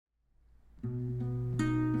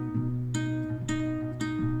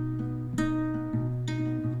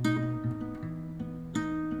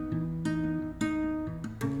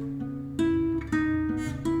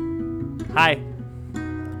Hi,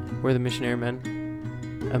 we're the Missionary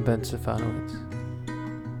Men. I'm Ben Stefanowitz.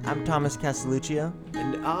 I'm Thomas Castelluccio.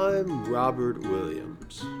 And I'm Robert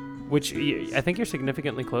Williams. Which I think you're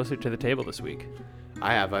significantly closer to the table this week.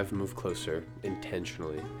 I've moved closer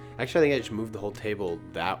intentionally. Actually, I think I just moved the whole table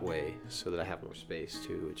that way so that I have more space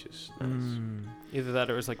too, which is nice. Either that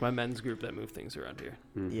or it was like my men's group that moved things around here.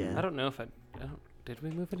 Mm-hmm. Yeah. I don't know if did we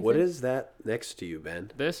move anything? What is that next to you,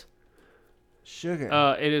 Ben? This? Sugar.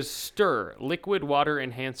 It is Stir Liquid Water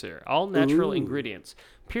Enhancer. All natural Ooh. ingredients.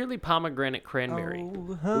 Purely pomegranate cranberry.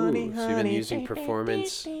 Oh, honey, Ooh, so you've been using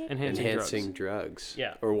performance Enhancing drugs. drugs.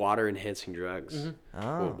 Yeah. Or water enhancing drugs. Mm-hmm.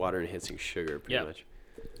 Oh. Well, water enhancing sugar, pretty much.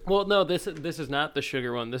 Well, no, this is not the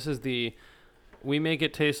sugar one. This is we make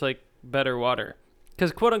it taste like better water.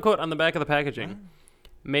 Because, quote unquote, on the back of the packaging,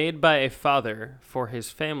 made by a father for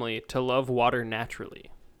his family to love water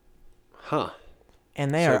naturally. Huh.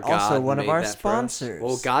 And they So are also God one of made our that for us? sponsors.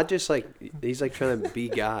 Well, God he's trying to be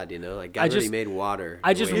God, you know? Like, God already made water.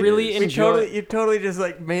 I the just way it really is. enjoy- you totally just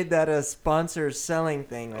like made that a sponsor selling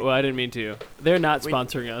thing. Like, Well, I didn't mean to. They're not We-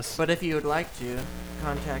 sponsoring us. but if you would like to,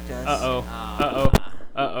 contact us.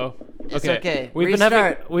 Uh-oh. It's okay. We've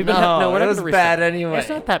Restart. been we're No, not it gonna was restart. bad anyway. It's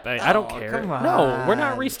not that bad. I don't Oh, care. come No, we're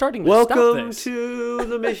not on. restarting this. Stop Welcome this. to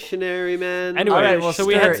the Missionary Men. Anyway, All right, well, so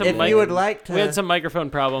we had Stir, some if you would like to we had some microphone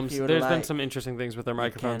problems. if you would There's been like, some interesting things with our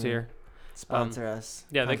microphones can here. sponsor us.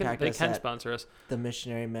 Yeah, they Contact can us they can at sponsor us. The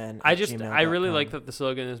Missionary Men. I really like that the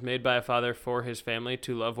slogan is made by a father for his family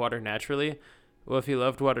to love water naturally. Well, if you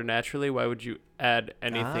loved water naturally, why would you add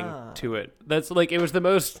anything to it? That's like, it was the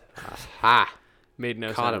most Ha! made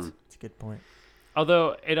no Caught sense. him. That's a good point.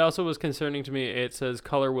 Although it also was concerning to me. It says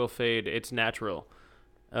color will fade. It's natural.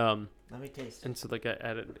 Let me taste. And so like I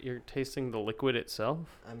added, you're tasting the liquid itself.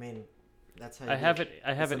 I mean, that's how. I have it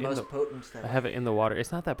in most the potent stuff. I have it in the water.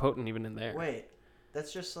 It's not that potent even in there. Wait,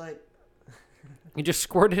 that's just like You just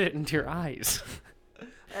squirted it into your eyes.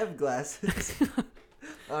 I have glasses.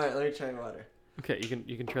 All right, let me try water. Okay,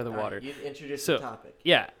 you can try the All water. right, you introduce So- the topic.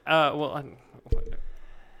 Yeah.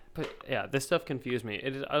 But yeah, this stuff confused me.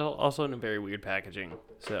 It is also in a very weird packaging.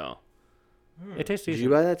 So it tastes Did decent. you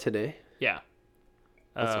buy that today? Yeah.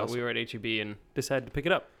 That's awesome. We were at HEB and decided to pick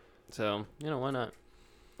it up. So, why not?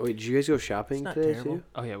 Wait, did you guys go shopping It's not today terrible. too?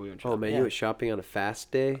 Oh yeah, we went Oh shopping. man, Yeah. you went shopping on a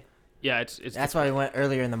fast day? Yeah, it's That's why we went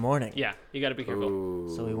earlier in the morning. yeah, you got to be careful.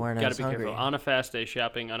 Ooh. So we weren't Got as to be hungry. careful. On a fast day,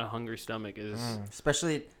 shopping on a hungry stomach is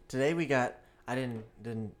Especially today, we got.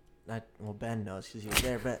 Well, Ben knows because he was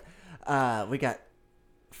there, but we got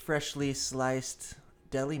freshly sliced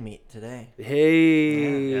deli meat today.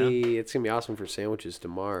 Hey, Yeah. it's gonna be awesome for sandwiches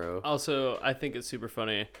tomorrow. Also, I think it's super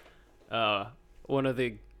funny. One of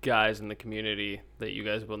the guys in the community that you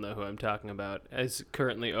guys will know who I'm talking about is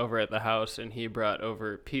currently over at the house, and he brought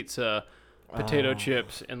over pizza, potato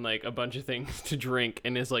chips, and like a bunch of things to drink,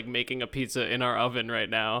 and is like making a pizza in our oven right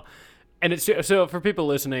now. And it's so for people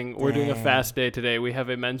listening, we're doing a Dang. fast day today. We have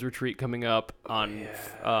a men's retreat coming up on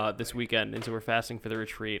this weekend, and so we're fasting for the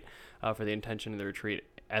retreat, for the intention of the retreat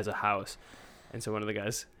as a house. And so one of the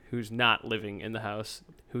guys who's not living in the house,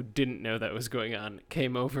 who didn't know that was going on,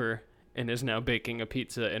 came over and is now baking a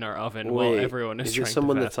pizza in our oven while Wait, everyone is trying it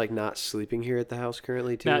someone to that's fast. like not sleeping here at the house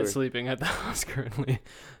currently too? Not or- sleeping at the house currently.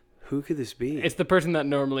 Who could this be? It's the person that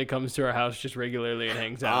normally comes to our house just regularly and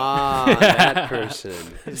hangs out. Ah, that person.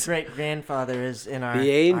 His great grandfather is in our. The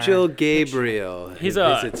angel our Gabriel. He's who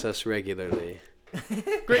a- visits us regularly.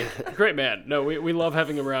 Great man. No, we love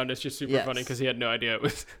having him around. It's just super Yes. funny because he had no idea it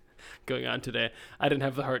was going on today. I didn't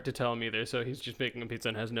have the heart to tell him either, so he's just making a pizza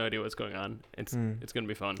and has no idea what's going on. It's gonna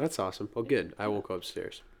be fun. That's awesome. Well, good. I will go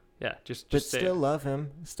upstairs. Yeah, just But say still love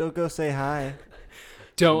him. Still go say hi.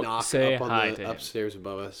 don't Knock say up on hi the to him. upstairs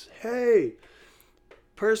above us. Hey,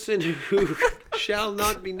 person who shall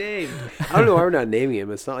not be named. I don't know why we're not naming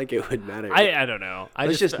him. It's not like it would matter. I don't know.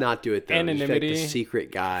 Let's just not do it though. Just like anonymity the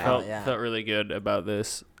secret guy. felt, yeah. felt really good about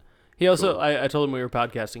this. He also, Cool. I told him we were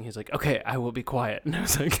podcasting. He's like, "Okay, I will be quiet." And I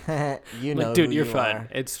was like, You know, like, "Dude, who you're you fine. are.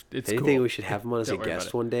 It's Anything cool." we should have him on as a Don't worry about guest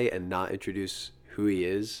it. one day and not introduce who he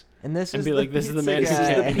is And this And is be the like, "This is the pizza man. This is the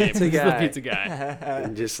guy. name. This is the guy. pizza guy."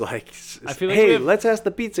 and just like, I feel like hey, we have- let's ask the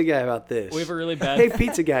pizza guy about this. We have a really bad Hey,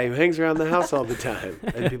 pizza guy who hangs around the house all the time,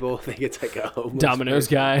 and people will think it's like a homeless Domino's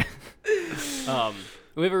person. guy.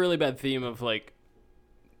 We have a really bad theme of like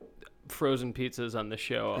frozen pizzas on the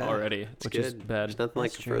show Yeah. already, It's which good. is bad. There's nothing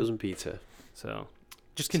like That's a true. frozen pizza. So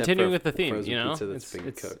just Except continuing for with the theme, frozen you know, pizza that's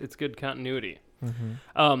being cooked. it's good continuity.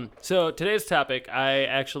 Mhm. So today's topic, I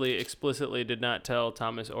actually explicitly did not tell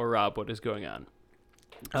Thomas or Rob what is going on.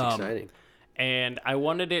 It's exciting. And I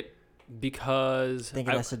wanted it because I think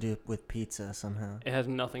it has to do with pizza somehow. it has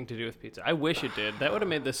nothing to do with pizza. I wish it did. That would have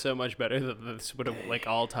made this so much better. That this would have like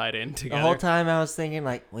all tied in together. The whole time I was thinking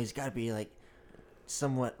like, well, he's got to be like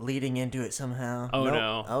somewhat leading into it somehow. Oh Nope.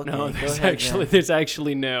 no, Okay, no. go There's ahead, actually then. there's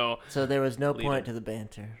actually no. So there was no lead point in. to the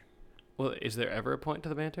banter. Well, is there ever a point to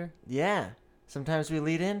the banter? Yeah. Sometimes we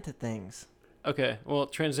lead into things. Okay. Well,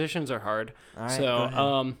 transitions are hard. All right. So,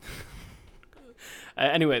 go ahead.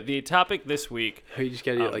 Anyway, the topic this week. You just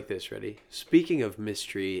gotta do it like this. Ready? Speaking of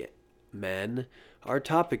mystery men, our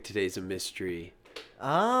topic today is a mystery.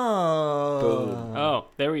 Oh. Boom. Oh,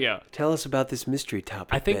 there we go. Tell us about this mystery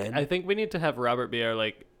topic, Ben. I think we need to have Robert be our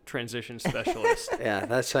like transition specialist. Yeah,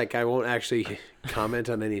 that's like I won't actually comment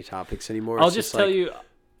on any topics anymore. I'll It's just tell like, you.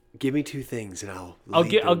 Give me two things and I'll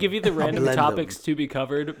I'll give you the random blend topics them. to be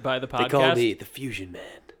covered by the podcast. They call me the Fusion Man.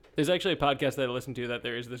 There's actually a podcast that I listen to that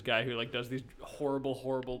there is this guy who like does these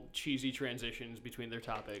horrible, cheesy transitions between their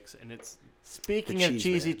topics, and it's Speaking The of cheese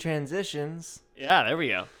cheesy man. transitions, yeah, there we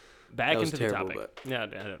go, back That was into the terrible, topic. but-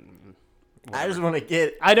 Yeah, I just want to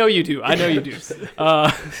get. I know you do. I know you do. So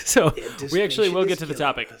Just we actually finish will this get to the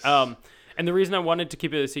killing topic. us. And the reason I wanted to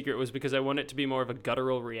keep it a secret was because I want it to be more of a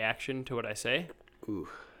guttural reaction to what I say. Ooh.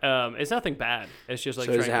 It's nothing bad. It's just like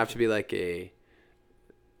So does it trying have to be like a?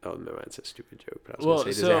 Oh, never mind. It's a stupid joke. But I was Well,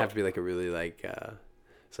 gonna say, does so- it have to be like a really like?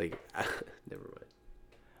 It's like never mind.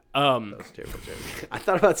 That was a terrible joke. I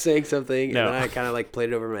thought about saying something, No. and then I kind of like played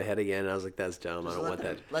it over in my head again. And I was like, "That's dumb. I don't want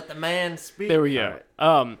that." Let the man speak. There we go.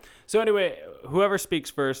 Alright. So anyway, whoever speaks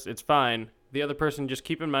first, it's fine. The other person, just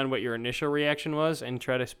keep in mind what your initial reaction was and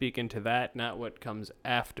try to speak into that, not what comes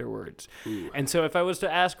afterwards. Ooh. And so if I was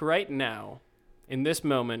to ask right now, in this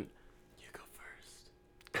moment, You go first.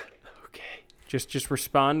 Okay. just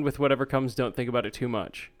respond with whatever comes. Don't think about it too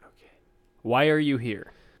much. Okay. Why are you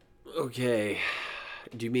here? Okay.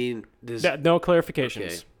 Do you mean does? No clarifications.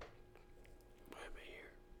 Okay. Why am I here?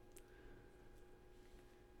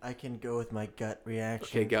 I can go with my gut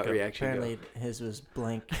reaction. Okay, gut reaction. Go. Apparently, his was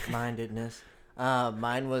blank-mindedness.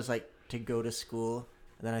 Mine was like to go to school,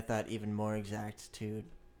 and then I thought even more exact to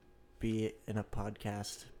be in a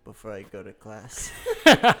podcast before I go to class.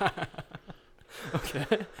 Okay.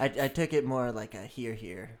 I took it more like a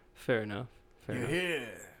here. Fair enough. Fair You're enough. here.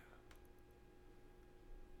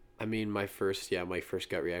 I mean, my first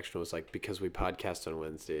gut reaction was like because we podcast on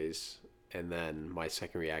Wednesdays, and then my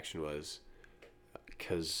second reaction was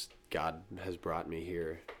because God has brought me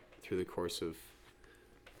here through the course of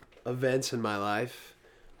events in my life.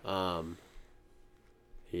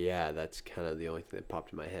 Yeah, that's kind of the only thing that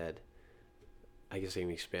popped in my head. I guess I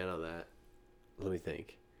can expand on that. Let me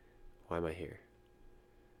think. Why am I here?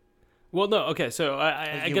 Well, no. Okay, so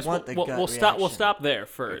I You guess want the we'll gut stop. We'll reaction. stop there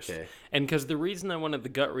first. Okay. And because the reason I wanted the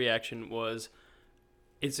gut reaction was,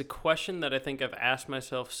 it's a question that I think I've asked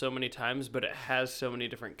myself so many times, but it has so many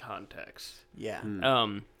different contexts. Yeah.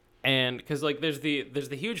 Hmm. And because like there's the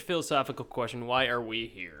huge philosophical question, why are we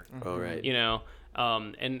here? All right. You know,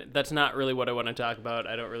 and that's not really what I want to talk about.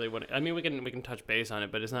 I don't really want to. I mean, we can touch base on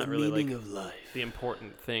it, but it's not The really meaning like of life. the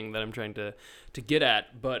important thing that I'm trying to get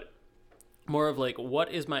at, but more of like,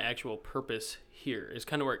 what is my actual purpose here is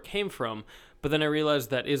kind of where it came from. But then I realized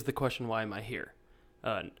that is the question, why am I here?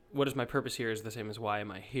 What is my purpose here is the same as why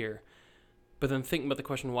am I here? But then thinking about the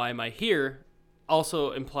question, why am I here,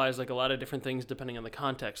 also implies like a lot of different things depending on the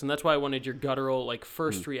context. And that's why I wanted your guttural like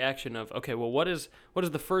first reaction of, okay, well, what is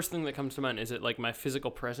the first thing that comes to mind? Is it like my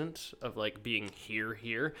physical presence of like being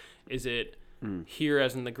here? Is it here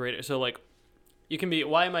as in the greater? So like, you can be,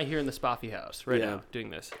 why am I here in the Spoffy house right Yeah. now doing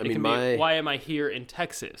this? I It mean, can my- be, why am I here in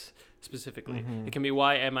Texas specifically? It can be,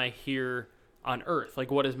 why am I here on Earth?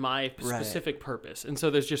 Like, what is my Right. specific purpose? And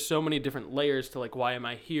so there's just so many different layers to like, why am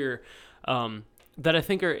I here? That I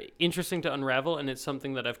think are interesting to unravel. And it's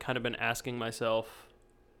something that I've kind of been asking myself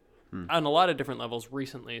on a lot of different levels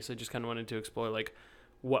recently. So just kind of wanted to explore like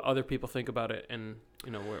what other people think about it and,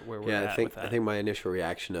 you know, where we're at with that. I think my initial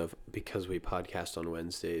reaction of because we podcast on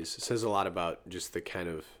Wednesdays says a lot about just the kind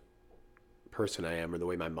of person I am or the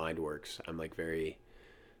way my mind works. I'm like very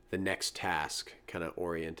the next task kind of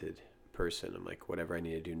oriented person. I'm like whatever I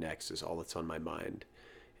need to do next is all that's on my mind,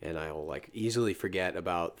 and I'll like easily forget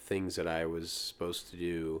about things that I was supposed to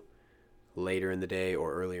do later in the day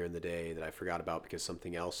or earlier in the day that I forgot about because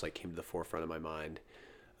something else like came to the forefront of my mind.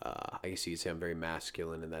 I guess you could say I'm very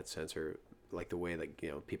masculine in that sense, or like the way like, you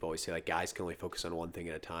know, people always say like guys can only focus on one thing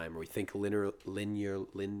at a time, or we think linearly.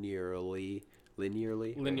 Linearly.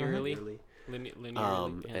 Yeah.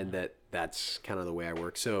 And that's kind of the way I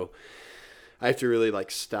work. So I have to really like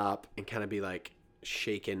stop and kind of be like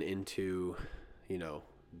shaken into, you know,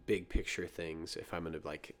 big picture things if I'm going to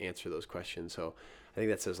like answer those questions. So I think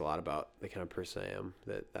that says a lot about the kind of person I am,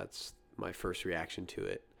 that's my first reaction to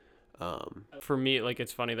it. For me, like,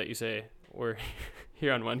 it's funny that you say we're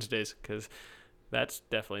here on Wednesdays, because that's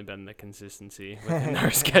definitely been the consistency within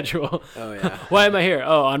our schedule. Oh yeah. Why am I here?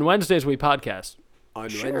 Oh, on Wednesdays we podcast. On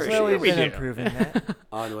Sure, Wednesdays, Well, we've we been do. improving that.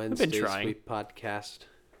 on Wednesdays trying. we podcast.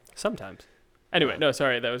 Sometimes. Anyway, no,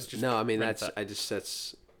 sorry, that was just No, I mean random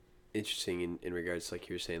that's thought. interesting in regards to, like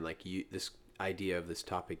you were saying, like this idea of this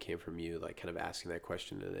topic came from you, like kind of asking that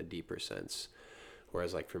question in a deeper sense.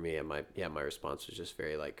 Whereas like for me, my response was just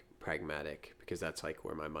very like pragmatic, because that's like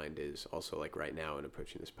where my mind is also like right now in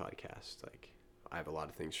approaching this podcast. Like I have a lot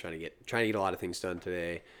of things trying to get a lot of things done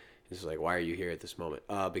today. It's like, why are you here at this moment?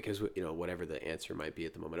 Because whatever the answer might be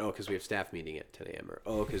at the moment. Oh, because we have staff meeting at 10 a.m.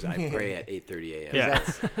 or because I pray at 8:30 a.m.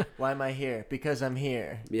 Yeah. Why am I here? Because I'm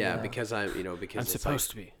here. Yeah, you know? because because I'm it's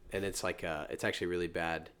supposed to be. and it's like it's actually a really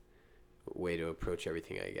bad way to approach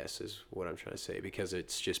everything, I guess, is what I'm trying to say, because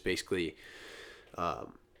it's just basically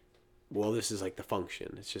this is like the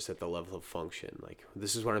function. It's just at the level of function. Like,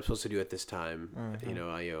 this is what I'm supposed to do at this time.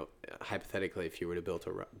 Mhm. Hypothetically, if you were to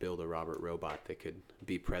build a Robert robot that could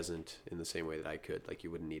be present in the same way that I could, like,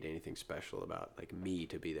 you wouldn't need anything special about like me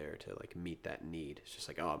to be there to like meet that need. It's just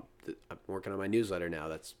like, I'm working on my newsletter now.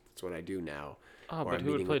 That's what I do now. Oh, Or but I'm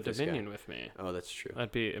who would meeting play with this guy. Dominion with me? Oh, that's true.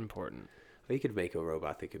 That'd be important. Or you could make a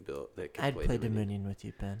robot that could I'd play Dominion with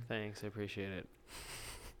you, Ben. Thanks, I appreciate it.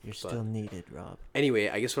 You're still needed, Rob. Anyway,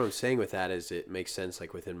 I guess what I'm saying with that is it makes sense,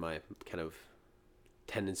 like, within my kind of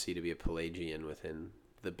tendency to be a Pelagian within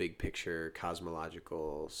the big picture,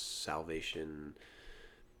 cosmological, salvation,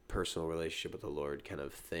 personal relationship with the Lord kind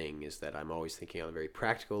of thing, is that I'm always thinking on a very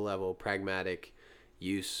practical level, pragmatic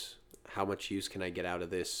use. How much use can I get out of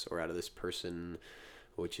this or out of this person,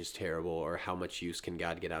 which is terrible, or how much use can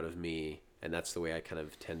God get out of me? And that's the way I kind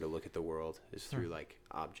of tend to look at the world, is through like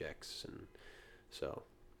objects. And so,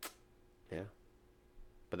 yeah.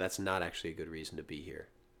 But that's not actually a good reason to be here.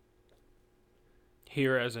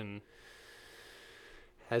 Here as in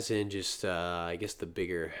just, I guess the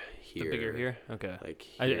bigger here. the bigger here? Okay. Like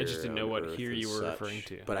I here just didn't know on what Earth here and you were such. referring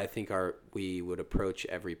to. But I think we would approach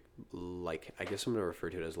every, like, I guess I'm going to refer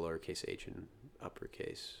to it as lowercase h and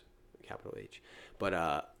uppercase capital H. But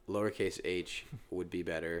lowercase h would be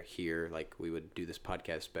better here. Like, we would do this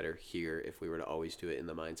podcast better here if we were to always do it in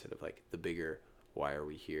the mindset of like the bigger, why are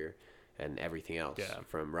we here, and everything else. Yeah.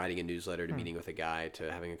 From writing a newsletter to meeting with a guy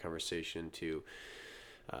to having a conversation to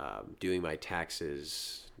doing my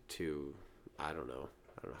taxes to I don't know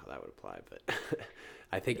how that would apply, but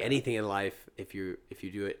I think anything in life, if you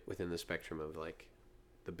do it within the spectrum of like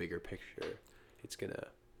the bigger picture, it's gonna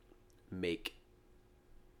make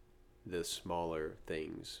the smaller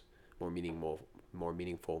things more meaningful,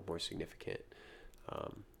 more significant.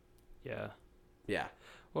 Yeah.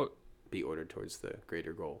 Well, be ordered towards the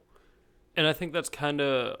greater goal. and I think that's kind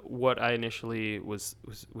of what I initially was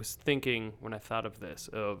thinking when I thought of this.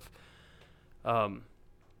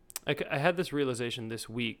 I had this realization this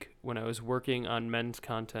week when I was working on men's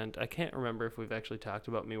content. I can't remember if we've actually talked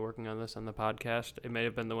about me working on this on the podcast. It may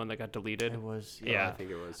have been the one that got deleted. It was. Yeah. I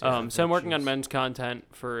think it was. So I'm working on men's content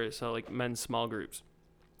for like men's small groups,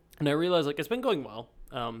 and I realized like it's been going well.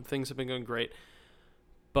 Things have been going great,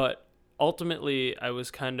 but ultimately I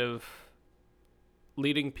was kind of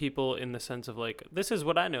leading people in the sense of like, this is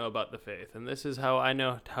what I know about the faith, and this is how I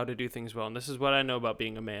know how to do things well, and this is what I know about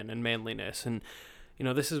being a man and manliness, and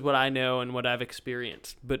this is what I know and what I've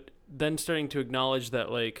experienced. But then starting to acknowledge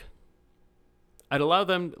that like I'd allow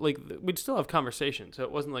them, like, we'd still have conversations. So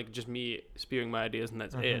it wasn't like just me spewing my ideas and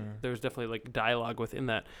that's it. There was definitely like dialogue within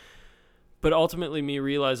that. But ultimately me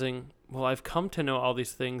realizing, well, I've come to know all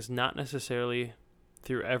these things not necessarily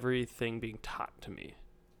through everything being taught to me.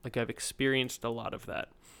 Like, I've experienced a lot of that.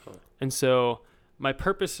 Huh. And so my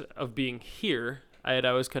purpose of being here, I had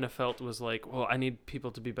always kind of felt was like, well, I need people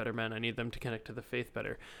to be better men. I need them to connect to the faith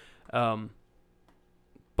better.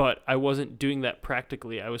 But I wasn't doing that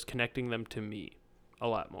practically. I was connecting them to me a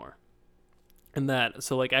lot more. And that,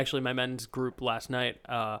 so like actually my men's group last night,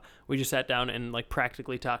 we just sat down and like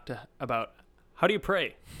practically talked about how do you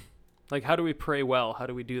pray? Like, how do we pray well? How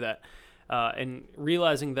do we do that? And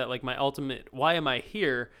realizing that like my ultimate, why am I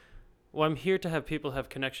here? Well, I'm here to have people have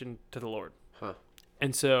connection to the Lord. Huh.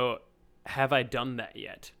 And so have I done that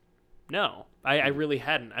yet? No, I really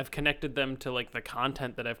hadn't. I've connected them to like the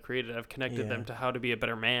content that I've created. I've connected them to how to be a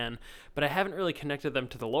better man, but I haven't really connected them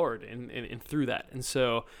to the Lord and through that. And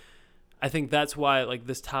so I think that's why like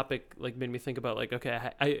this topic like made me think about like,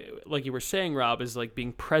 okay, I like you were saying, Rob, is like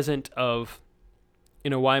being present of,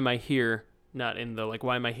 why am I here? not in the like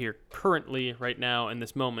why am I here currently right now in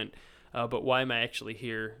this moment, but why am I actually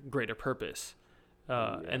here, greater purpose.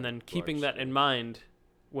 And then keeping that in mind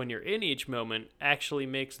when you're in each moment actually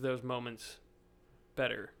makes those moments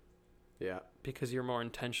better. Yeah. Because you're more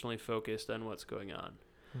intentionally focused on what's going on.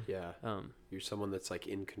 Yeah. You're someone that's like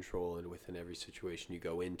in control, and within every situation you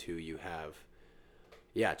go into, you have,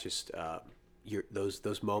 just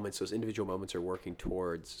those moments, those individual moments are working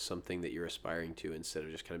towards something that you're aspiring to, instead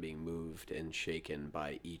of just kind of being moved and shaken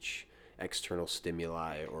by each external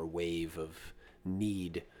stimuli or wave of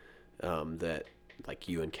need that like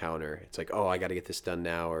you encounter. It's like, oh, I got to get this done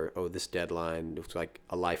now, or oh, this deadline. It's like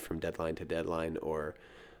a life from deadline to deadline, or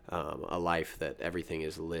a life that everything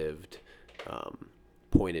is lived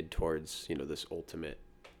pointed towards, this ultimate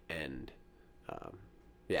end.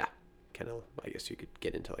 Kind of, I guess you could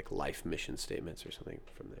get into like life mission statements or something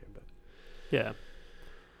from there. But yeah.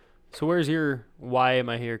 So where's your why am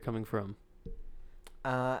I here coming from?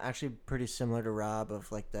 Actually pretty similar to Rob,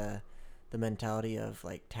 of like the mentality of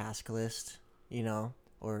like task list,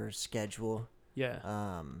 or schedule.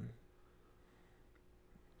 Yeah.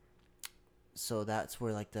 So that's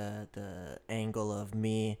where like the angle of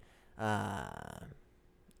me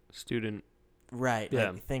Student. right,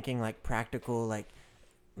 Yeah. like thinking like practical, like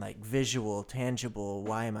visual, tangible,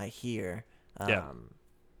 why am I here?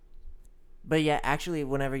 But yeah, actually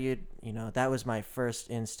whenever that was my first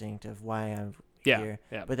instinct of why I'm here.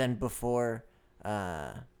 Yeah. But then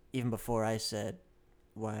even before I said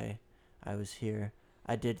why I was here,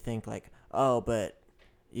 I did think like, oh, but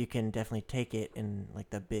you can definitely take it in like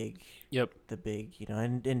the big,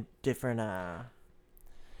 in different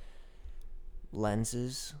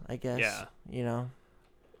lenses, I guess. Yeah.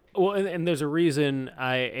 Well, and there's a reason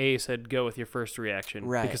I said go with your first reaction,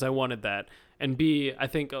 right? Because I wanted that, and B, I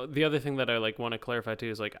think the other thing that I like want to clarify too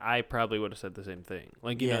is like I probably would have said the same thing.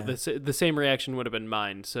 Like the same reaction would have been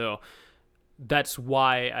mine. So that's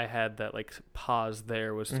why I had that like pause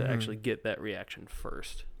there, was to actually get that reaction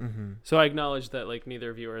first. Mm-hmm. So I acknowledge that like neither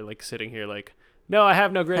of you are like sitting here like, no, I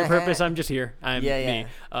have no greater purpose. I'm just here. I'm me.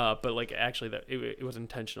 But like actually that it was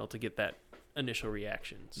intentional to get that initial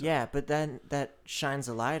reaction. So. Yeah, but then that shines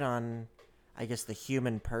a light on, I guess, the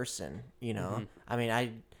human person, I mean,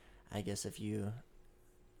 I guess if you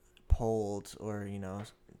polled or,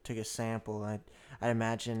 took a sample, I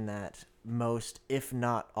imagine that most, if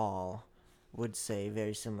not all, would say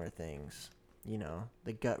very similar things.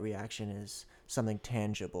 The gut reaction is something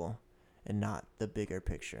tangible and not the bigger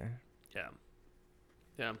picture. Yeah.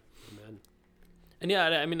 Amen. And yeah,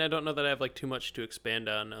 I mean, I don't know that I have like too much to expand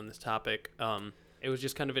on this topic. It was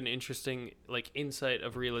just kind of an interesting like insight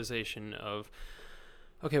of realization of,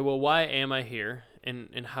 okay, well, why am I here,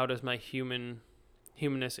 and how does my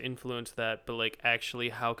humanness influence that? But like, actually,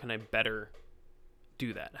 how can I better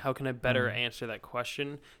do that? How can I better answer that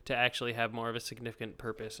question to actually have more of a significant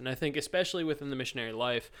purpose? And I think especially within the missionary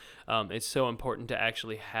life, it's so important to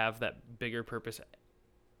actually have that bigger purpose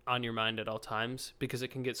on your mind at all times, because it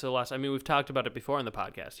can get so lost. I mean, we've talked about it before on the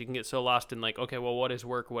podcast. You can get so lost in like, okay, well, what is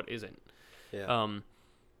work? What isn't? Yeah.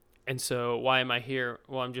 And so why am I here?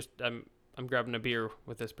 Well, I'm grabbing a beer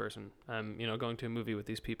with this person. I'm, going to a movie with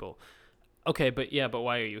these people. Okay, but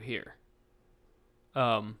why are you here?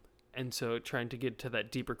 And so trying to get to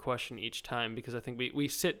that deeper question each time, because I think we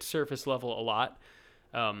sit surface level a lot.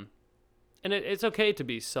 And it's okay to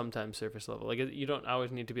be sometimes surface level. Like, you don't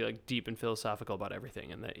always need to be like deep and philosophical about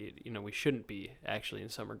everything, and that we shouldn't be actually in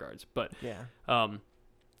some regards. But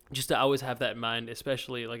just to always have that in mind,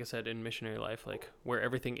 especially like I said in missionary life, like where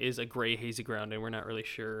everything is a gray, hazy ground, and we're not really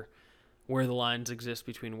sure where the lines exist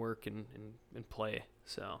between work and play.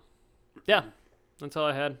 So, yeah, that's all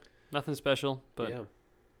I had. Nothing special, but yeah,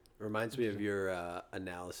 reminds me of your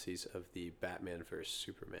analyses of the Batman vs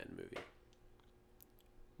Superman movie.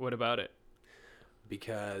 What about it?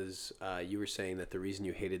 Because you were saying that the reason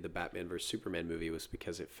you hated the Batman vs Superman movie was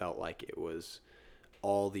because it felt like it was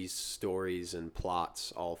all these stories and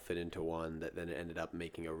plots all fit into one, that then it ended up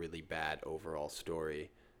making a really bad overall story.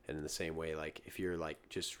 And in the same way, like if you're like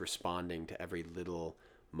just responding to every little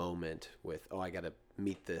moment with, oh, I got to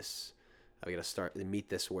meet this, I got to meet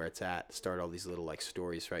this where it's at, start all these little like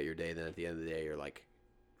stories throughout your day. Then at the end of the day, you're like,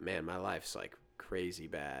 man, my life's like crazy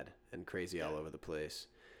bad and crazy all over the place.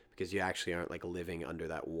 Because you actually aren't like living under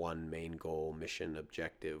that one main goal, mission,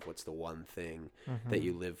 objective. What's the one thing that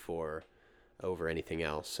you live for over anything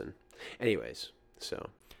else? And anyways, so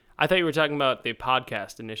I thought you were talking about the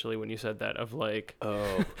podcast initially when you said that, of like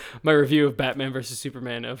Oh, my review of Batman versus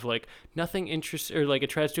Superman, of like nothing interests, or like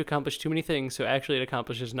it tries to accomplish too many things, so actually it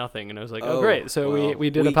accomplishes nothing. And I was like, oh, Oh, great. So well, we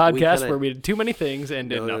did a we podcast kinda- where we did too many things and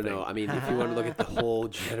did no, nothing. no. I mean, if you want to look at the whole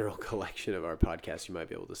general collection of our podcast, you might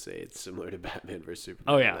be able to say it's similar to Batman versus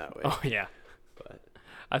Superman Oh in yeah. that way. Oh yeah. But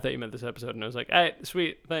I thought you meant this episode, and I was like, all right,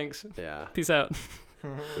 sweet, thanks, yeah, peace out.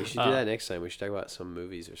 we should do that next time. We should talk about some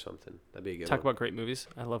movies or something. That'd be a good Talk one. about great movies.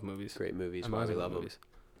 I love movies. Great movies. I'm Why always we about love them. movies.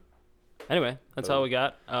 Anyway, that's all we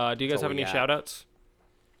got. Do you guys all have we any got. shout outs?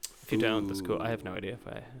 If you don't, that's cool. I have no idea if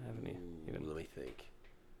I have any. Even. Let me think.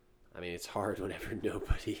 I mean, it's hard whenever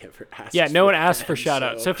nobody ever asks. Yeah, no for one asked for them, shout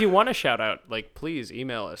out. So if you want a shout out, like, please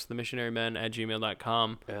email us,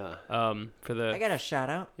 themissionarymen@gmail.com. yeah. For the I got a shout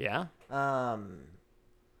out. yeah.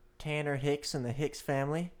 Tanner Hicks and the Hicks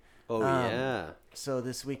family. Oh yeah. So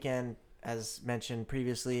this weekend, as mentioned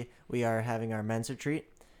previously, we are having our men's retreat,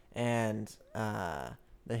 and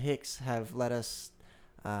the Hicks have let us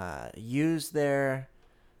use their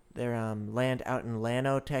land out in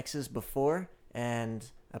Llano, Texas before,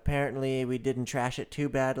 and apparently we didn't trash it too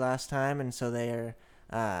bad last time, and so they are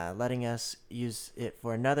letting us use it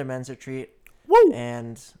for another men's retreat. Woo!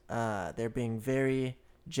 And they're being very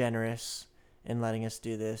generous in letting us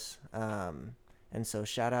do this. And so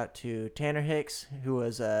shout out to Tanner Hicks, who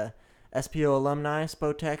was a SPO alumni,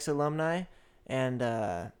 Spotex alumni, and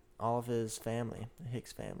all of his family, the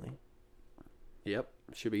Hicks family. Yep.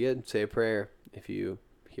 Should be good. Say a prayer if you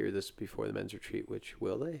hear this before the men's retreat, which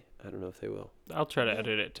will they? I don't know if they will. I'll try to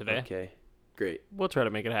edit it today. Okay. Great. We'll try to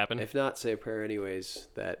make it happen. If not, say a prayer anyways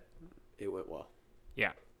that it went well.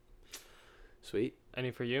 Yeah. Sweet.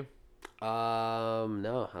 Any for you?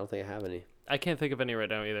 No, I don't think I have any. I can't think of any right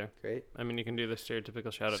now either. Great. I mean, you can do the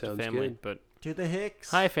stereotypical shout out to Sounds family, good. but To the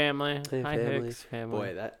Hicks. hi family. Hey, Hi family. Hicks family.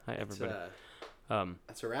 Boy, that's Hi everybody.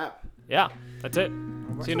 that's a wrap. Yeah, that's it.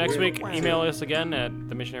 See you next week. Wow. Email us again at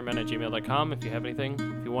themissionarymen@gmail.com if you have anything.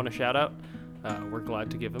 If you want a shout out, we're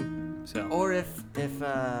glad to give them. So Or if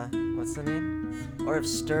what's the name? Or if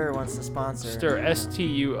Stir wants to sponsor. Stir,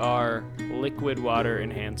 STUR, liquid water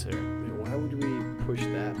enhancer. Man, why would we push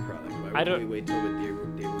that product? Why I would don't- we wait till the day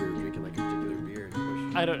we were drinking like a particular beer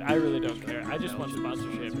and push? I really don't care. I just want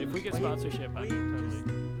sponsorship. If we get sponsorship, I can totally.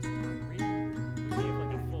 We gave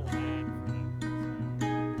like a full ad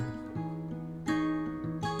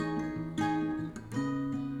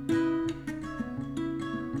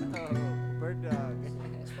Bird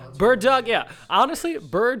Dog. Bird Dog, yeah. Honestly,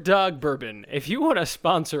 Bird Dog Bourbon. If you want to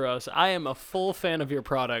sponsor us, I am a full fan of your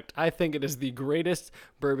product. I think it is the greatest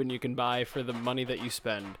bourbon you can buy for the money that you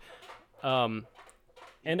spend.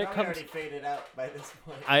 And it comes. already faded out by this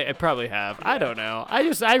point. I probably have. I don't know.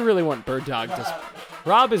 I really want Bird Dog to.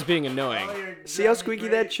 Rob is being annoying. See how squeaky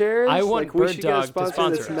that chair is? I want like, we Bird should get a Dog to sponsor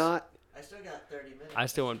sponsor that's us. not. I still got 30 minutes. I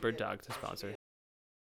still want Bird Dog to sponsor.